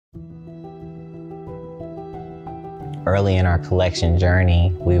Early in our collection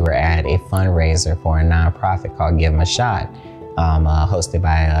journey, we were at a fundraiser for a nonprofit called Give 'Em a Shot, hosted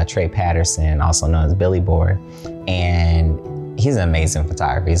by Trey Patterson, also known as Billy Board. And he's an amazing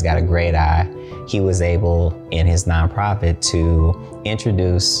photographer. He's got a great eye. He was able, in his nonprofit, to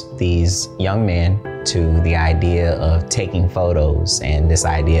introduce these young men to the idea of taking photos and this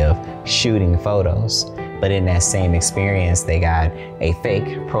idea of shooting photos. But in that same experience, they got a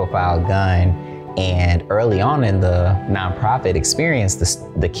fake profile gun. And early on in the nonprofit experience,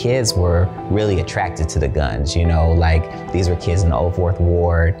 the kids were really attracted to the guns. You know, like these were kids in the 04th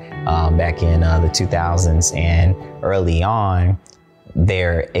Ward back in the 2000s. And early on,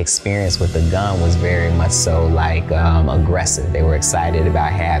 their experience with the gun was very much so like aggressive. They were excited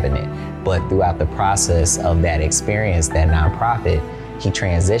about having it. But throughout the process of that experience, that nonprofit, he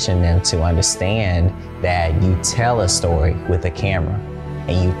transitioned them to understand that you tell a story with a camera,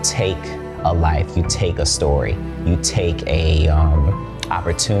 and you take a life, you take a story, you take a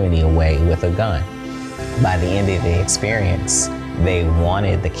opportunity away with a gun. By the end of the experience, they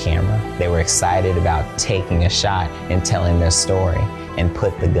wanted the camera. They were excited about taking a shot and telling their story, and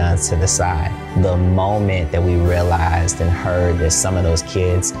put the guns to the side. The moment that we realized and heard that some of those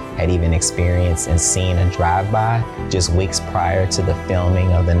kids had even experienced and seen a drive-by just weeks prior to the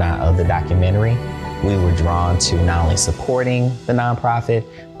filming of the documentary, we were drawn to not only supporting the nonprofit,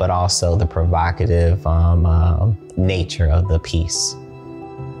 but also the provocative nature of the piece.